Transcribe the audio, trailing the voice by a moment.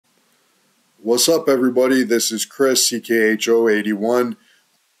What's up, everybody? This is Chris, CKHO81,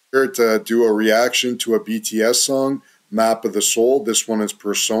 here to do a reaction to a BTS song, Map of the Soul. This one is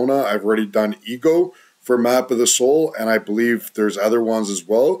Persona. I've already done Ego for Map of the Soul, and I believe there's other ones as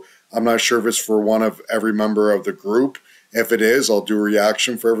well. I'm not sure if it's for one of every member of the group. If it is, I'll do a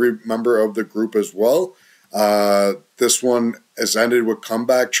reaction for every member of the group as well. This one is ended with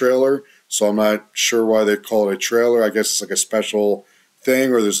comeback trailer, so I'm not sure why they call it a trailer. I guess it's like a special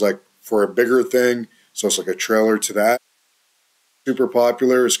thing, or there's like for a bigger thing, so it's like a trailer to that. Super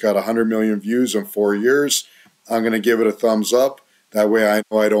popular. It's got 100 million views in 4 years. I'm going to give it a thumbs up. That way I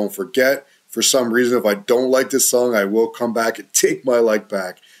know I don't forget. For some reason, if I don't like this song, I will come back and take my like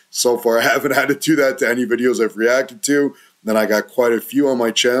back. So far, I haven't had to do that to any videos I've reacted to. Then I got quite a few on my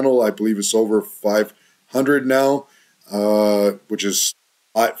channel. I believe it's over 500 now, which is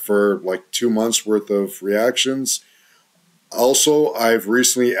a lot for like 2 months worth of reactions. Also, I've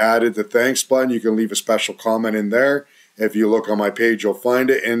recently added the thanks button. You can leave a special comment in there. If you look on my page, you'll find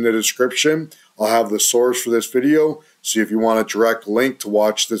it in the description. I'll have the source for this video. So if you want a direct link to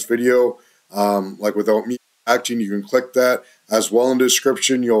watch this video, like without me acting, you can click that. As well in the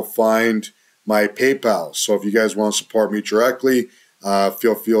description, you'll find my PayPal. So if you guys want to support me directly,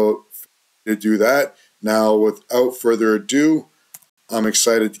 feel free to do that. Now, without further ado, I'm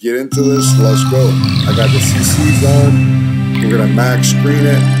excited to get into this. Let's go. I got the CCs on. We're going to max screen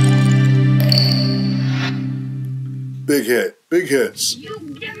it. Big hit. Big hits.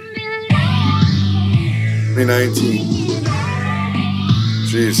 2019.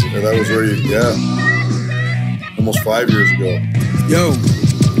 Jeez, that was already, yeah. Almost 5 years ago. Yo.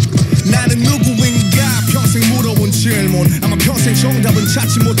 나는 누구인가 평생 물어본 질문 아마 평생 정답은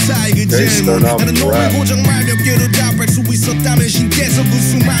찾지 못할 그 질문 나는 너의 고정 말 몇 개로 답할 수 있었다면 신께서 그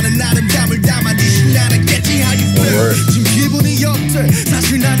수많은 아름다움을 담아주신 나랬겠지 how you feel 지금 기분이 어때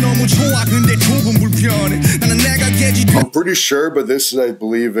사실 난 너무 좋아 근데 조금 불편해 나는 내가 깨지 I'm pretty sure, but this I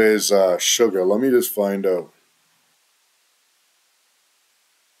believe is Sugar. Let me just find out.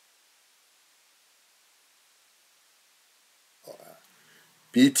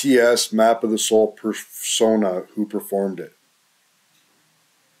 BTS, Map of the Soul, Persona, who performed it.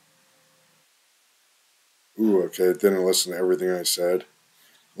 Ooh, okay, didn't listen to everything I said.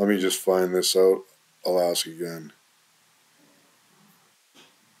 Let me just find this out. I'll ask again.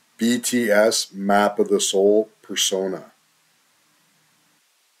 BTS, Map of the Soul, Persona.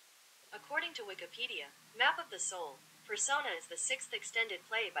 According to Wikipedia, Map of the Soul, Persona is the 6th extended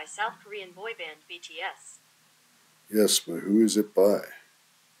play by South Korean boy band BTS. Yes, but who is it by?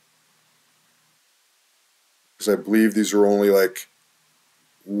 Because I believe these are only like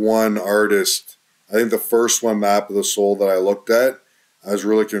one artist. I think the first one, Map of the Soul, that I looked at, I was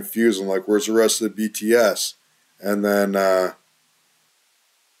really confused. I'm like, where's the rest of the BTS? And then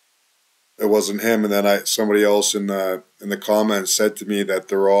it wasn't him. And then somebody else in the comments said to me that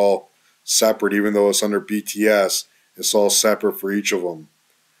they're all separate, even though it's under BTS. It's all separate for each of them.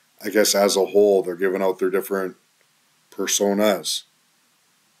 I guess as a whole, they're giving out their different personas.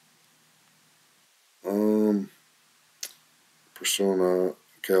 Persona.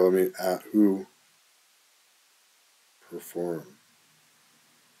 Okay, let me add who perform.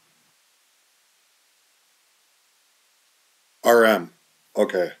 RM.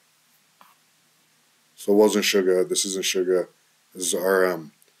 Okay. So it wasn't Sugar. This isn't Sugar. This is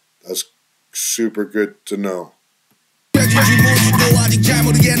RM. That's super good to know. 아직 잘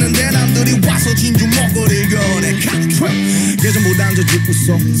모르겠는데 남들이 와서 진주 먹거리를 꺼내 예전보다 더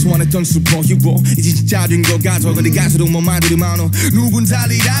죽고서 소원했던 슈퍼히로 이제 진짜 된 것 같아 근데 갈수록 뭐 말들이 많어 누군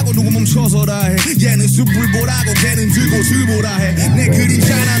달리라고 누군 멈춰서라 해 얘는 숲을 보라고 걔는 들고 들보라 해내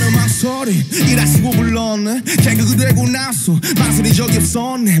그림자 나는 망설이 이라 쓰고 불렀네 개그가 되고 나서 망설이 적이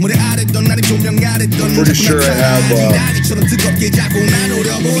없었네 무대 아랬던 나를 조명 아랬던 나기처럼 뜨겁게 자꾸 날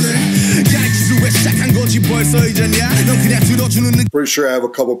노려보네 왜 시작한 거지 벌써 이제냐 넌 그냥 들어주는 Pretty sure I have a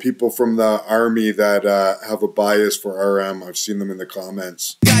couple people from the army that have a bias for RM. I've seen them in the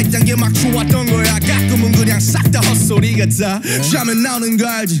comments. If your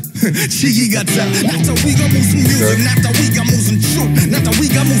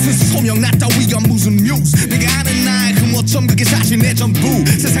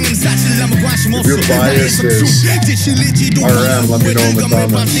bias is RM, let me know in the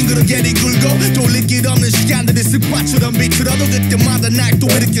comments. 날 또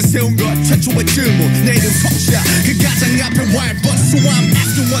이렇게 세운 것 최초의 질문 내 이름 석자 그 가장 앞에 왈 but so I'm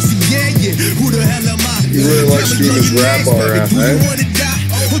asking once again yeah who the hell am I He really likes doing his rap RM, do you wanna die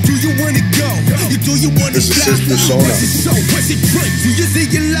or do you wanna go do you wanna this is his persona. Where's it drink do you think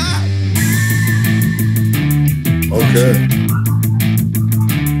you lie okay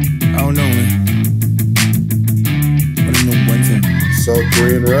I don't know man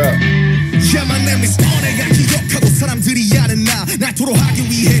Korean rap. Yeah, my name is 내가 기억하고 사람들이 아는 날 토로하기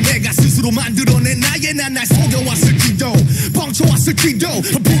위해 내가 스스로 만들어낸 나의 날 속여왔을지도 뻥쳐왔을지도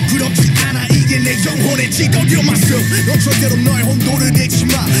부끄럽지 않아 이게 내 영혼의 지도 You're myself 넌 절대로 너의 혼돈을 잃지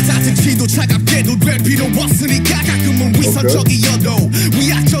마 따뜻히도 차갑게도 될 필요 없으니까 가끔은 위선적이어도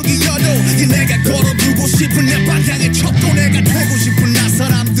위약적이어도 이 내가 걸어두고 싶은 내 방향의 척도 내가 되고 싶은 나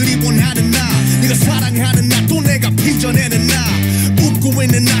사람들이 원하는 나 네가 사랑하는 나 또 내가 빚어내는 나 웃고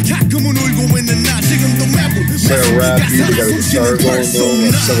있는 나 가끔은 울고 있는 나 지금도 매번 It's like a rap beat, you got a guitar going,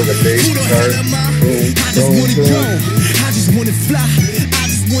 sounds like a bass guitar. I just wanna go, I just wanna fly I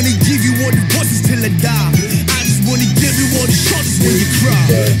just wanna give you all the voices till I die I just wanna give you all the shoulders when you cry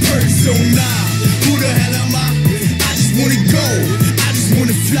Persona, who the hell am I? I just wanna go, I just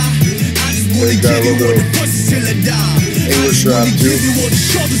wanna fly I just wanna give you all the voices till I die English I rap just wanna give you all the too.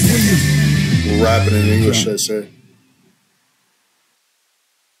 shoulders when you Rapping in English, I say.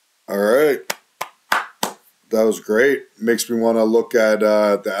 All right. That was great. Makes me want to look at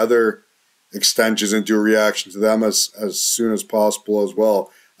the other extensions and do a reaction to them as soon as possible as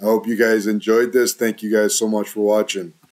well. I hope you guys enjoyed this. Thank you guys so much for watching.